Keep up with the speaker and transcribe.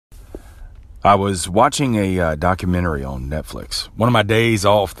I was watching a documentary on Netflix. One of my days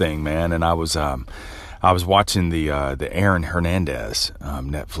off thing, man, and I was watching the Aaron Hernandez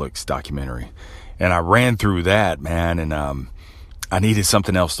Netflix documentary, and I ran through that, man, and I needed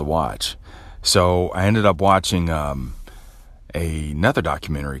something else to watch, so I ended up watching another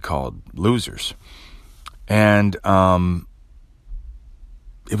documentary called Losers, and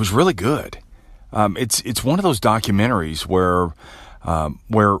it was really good. It's one of those documentaries where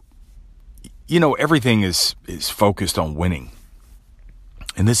everything is focused on winning.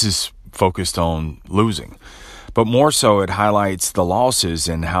 And this is focused on losing. But more so, it highlights the losses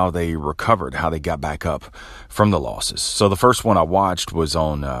and how they recovered, how they got back up from the losses. So the first one I watched was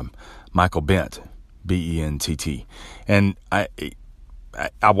on Michael Bent, B-E-N-T-T. And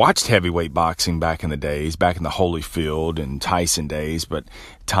I watched heavyweight boxing back in the days, back in the Holyfield and Tyson days, but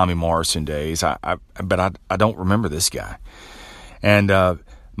Tommy Morrison days. But I don't remember this guy. And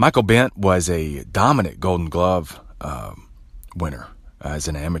Michael Bent was a dominant Golden Glove winner as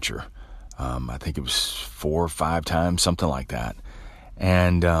an amateur. I think it was 4 or 5 times, something like that.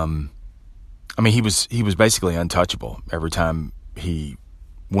 And he was basically untouchable. Every time he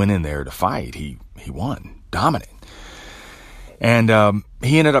went in there to fight, he won, dominant. And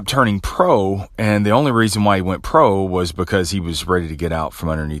he ended up turning pro, and the only reason why he went pro was because he was ready to get out from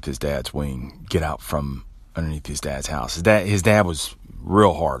underneath his dad's wing, get out from underneath his dad's house. His dad was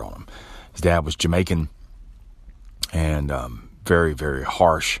real hard on him. His dad was Jamaican and very, very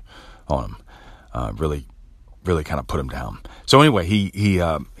harsh on him. Really kind of put him down. So anyway,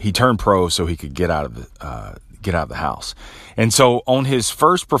 he turned pro so he could get out of the house. And so on his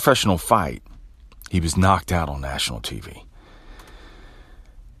first professional fight, he was knocked out on national TV.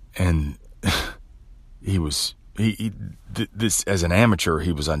 And this as an amateur,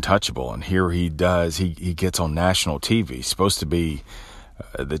 he was untouchable, and here he gets on national TV, supposed to be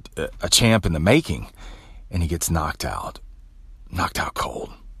a champ in the making, and he gets knocked out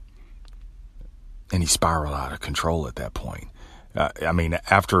cold, and he spiraled out of control at that point.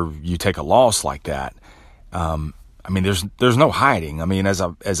 After you take a loss like that, there's no hiding. As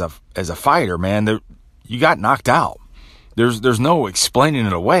a fighter, man, you got knocked out. There's no explaining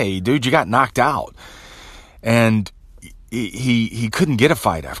it away, dude. You got knocked out. And he couldn't get a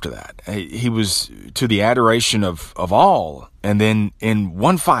fight after that. He was to the adoration of all. And then in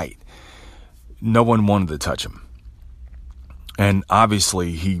one fight, no one wanted to touch him. And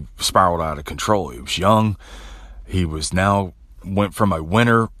obviously he spiraled out of control. He was young. He went from a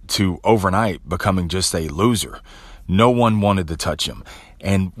winner to overnight becoming just a loser. No one wanted to touch him.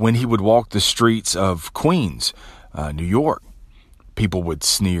 And when he would walk the streets of Queens, New York, people would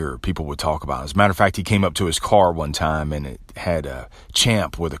sneer, people would talk about it. As a matter of fact, he came up to his car one time and it had a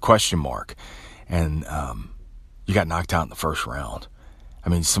champ with a question mark. And you got knocked out in the first round.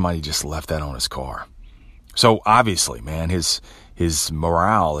 Somebody just left that on his car. So obviously, man, his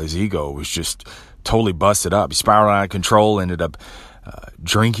morale, his ego was just totally busted up. He spiraled out of control, ended up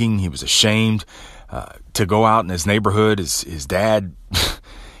drinking. He was ashamed to go out in his neighborhood. His dad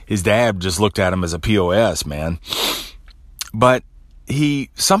just looked at him as a POS, man. But he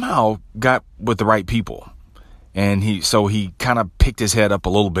somehow got with the right people. And he kind of picked his head up a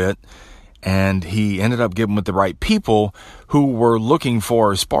little bit, and he ended up getting with the right people who were looking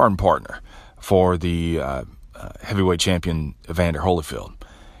for a sparring partner for the heavyweight champion Evander Holyfield.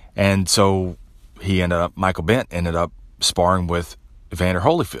 And so Michael Bent ended up sparring with Evander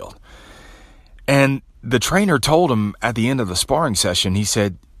Holyfield. And the trainer told him at the end of the sparring session, he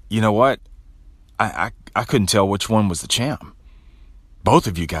said, "You know what? I couldn't tell which one was the champ. Both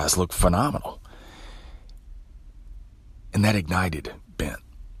of you guys look phenomenal." And that ignited Bent.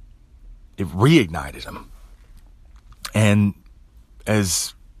 It reignited him. And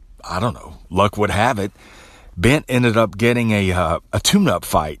as, luck would have it, Bent ended up getting a tune-up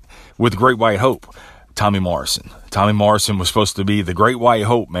fight with Great White Hope, Tommy Morrison. Tommy Morrison was supposed to be the Great White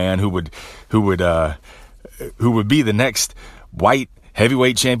Hope, man, who would be the next white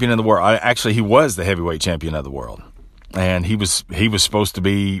heavyweight champion of the world. Actually, he was the heavyweight champion of the world, and he was supposed to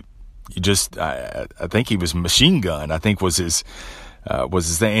be just. I think he was Machine Gun. I think was his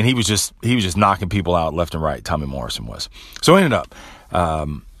thing, and he was just knocking people out left and right. Tommy Morrison was. So he ended up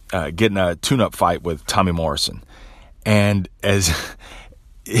getting a tune-up fight with Tommy Morrison, and as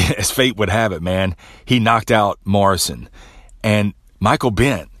fate would have it, man, he knocked out Morrison, and Michael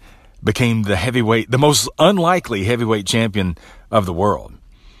Bent became the most unlikely heavyweight champion of the world.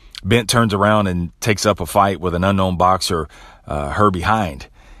 Bent turns around and takes up a fight with an unknown boxer, Herbie Hind,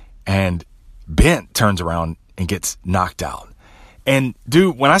 and Bent turns around and gets knocked out. And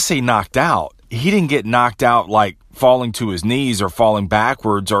dude, when I say knocked out, he didn't get knocked out like falling to his knees or falling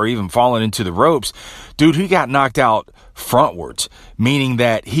backwards or even falling into the ropes. Dude, he got knocked out frontwards, meaning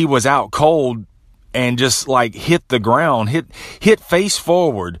that he was out cold and just like hit the ground, hit face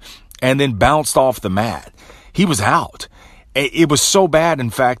forward, and then bounced off the mat. He was out. It was so bad, in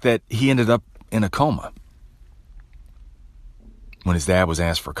fact, that he ended up in a coma. When his dad was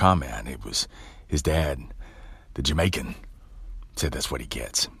asked for comment, it was his dad, the Jamaican, said that's what he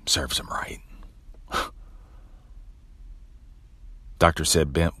gets. Serves him right. Doctor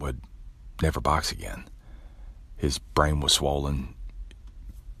said Bent would never box again. His brain was swollen.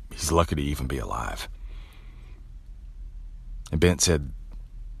 He's lucky to even be alive. And Bent said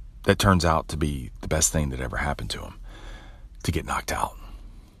that turns out to be the best thing that ever happened to him. To get knocked out.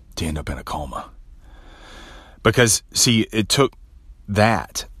 To end up in a coma. Because, see, it took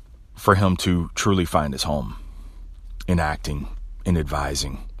that for him to truly find his home. In acting, in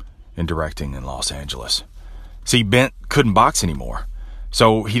advising, in directing in Los Angeles. See, Bent couldn't box anymore.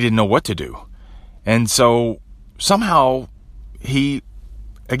 So he didn't know what to do. And so somehow he,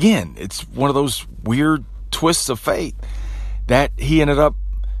 again, it's one of those weird twists of fate that he ended up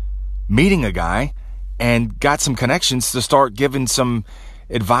meeting a guy and got some connections to start giving some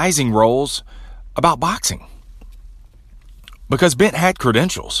advising roles about boxing. Because Bent had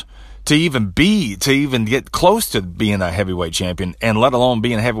credentials to even get close to being a heavyweight champion, and let alone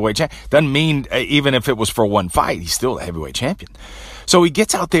being a heavyweight champion. Doesn't mean even if it was for one fight, he's still a heavyweight champion. So he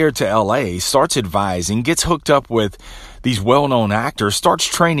gets out there to LA, starts advising, gets hooked up with these well-known actors, starts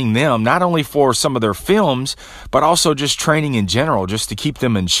training them, not only for some of their films, but also just training in general, just to keep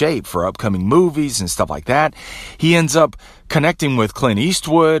them in shape for upcoming movies and stuff like that. He ends up connecting with Clint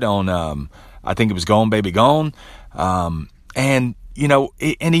Eastwood on, I think it was Gone Baby Gone. And, you know,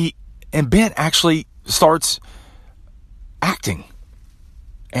 and Bent actually starts acting.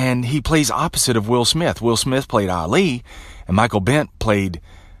 And he plays opposite of Will Smith. Will Smith played Ali, and Michael Bent played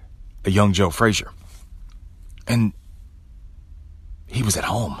a young Joe Frazier. And he was at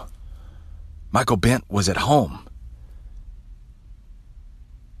home. Michael Bent was at home.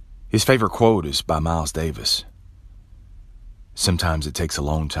 His favorite quote is by Miles Davis. Sometimes it takes a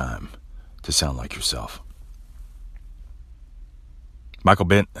long time to sound like yourself. Michael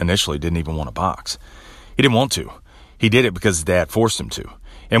Bent initially didn't even want to box. He didn't want to. He did it because his dad forced him to.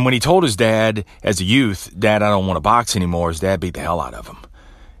 And when he told his dad as a youth, Dad, I don't want to box anymore, his dad beat the hell out of him.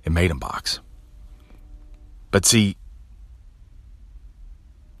 It made him box. But see,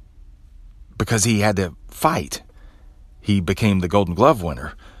 because he had to fight, he became the Golden Glove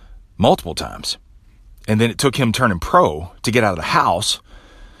winner multiple times. And then it took him turning pro to get out of the house.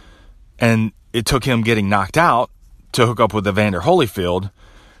 And it took him getting knocked out to hook up with Evander Holyfield,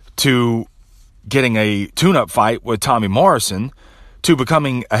 to getting a tune-up fight with Tommy Morrison, to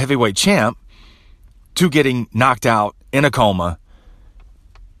becoming a heavyweight champ, to getting knocked out in a coma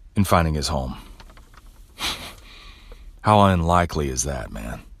and finding his home. How unlikely is that,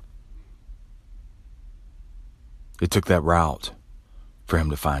 man? It took that route for him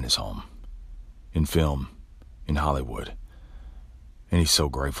to find his home in film, in Hollywood, and he's so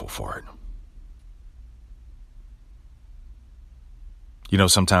grateful for it. You know,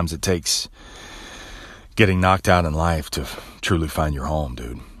 sometimes it takes getting knocked out in life to truly find your home,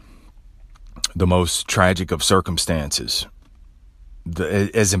 dude. The most tragic of circumstances,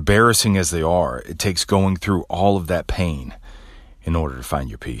 as embarrassing as they are, it takes going through all of that pain in order to find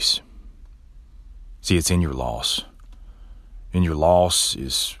your peace. See, it's in your loss. In your loss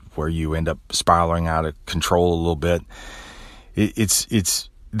is where you end up spiraling out of control a little bit. It's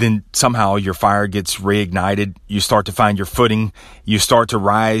then somehow your fire gets reignited. You start to find your footing. You start to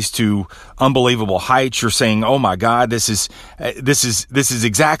rise to unbelievable heights. You're saying, "Oh my God, this is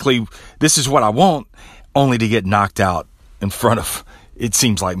what I want," only to get knocked out in front of, it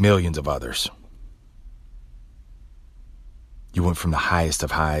seems like, millions of others. You went from the highest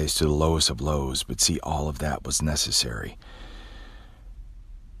of highs to the lowest of lows, but see, all of that was necessary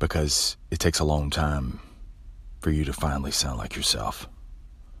because it takes a long time for you to finally sound like yourself.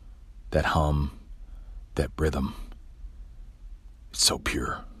 That hum, that rhythm, it's so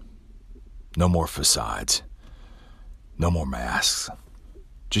pure. No more facades. No more masks.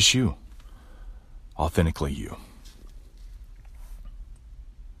 Just you. Authentically you.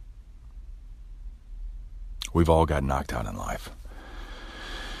 We've all got knocked out in life.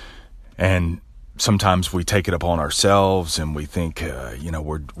 And sometimes we take it upon ourselves and we think,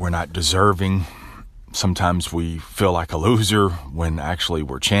 we're not deserving. Sometimes we feel like a loser when actually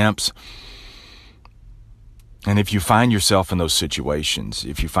we're champs. And if you find yourself in those situations,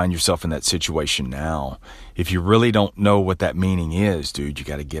 if you find yourself in that situation now, if you really don't know what that meaning is, dude, you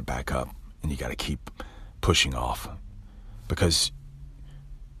got to get back up and you got to keep pushing off because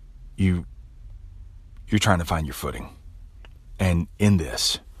you're trying to find your footing. And in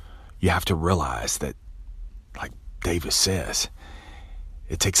this, you have to realize that, like Davis says,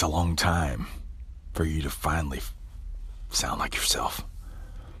 it takes a long time for you to finally sound like yourself.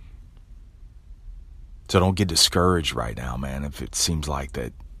 So don't get discouraged right now, man, if it seems like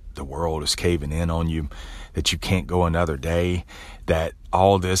that the world is caving in on you, that you can't go another day, that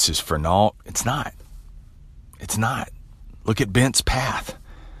all this is for naught. It's not. It's not. Look at Bent's path.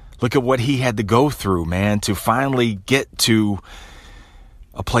 Look at what he had to go through, man, to finally get to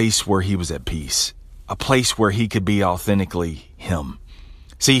a place where he was at peace, a place where he could be authentically him.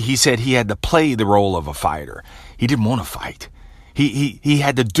 See, he said he had to play the role of a fighter. He didn't want to fight. He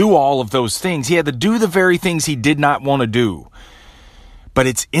had to do all of those things. He had to do the very things he did not want to do. But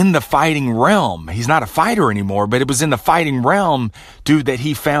it's in the fighting realm. He's not a fighter anymore, but it was in the fighting realm, dude, that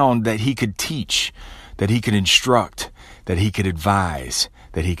he found that he could teach, that he could instruct, that he could advise,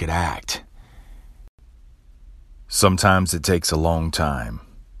 that he could act. Sometimes it takes a long time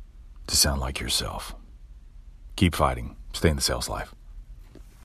to sound like yourself. Keep fighting. Stay in the sales life.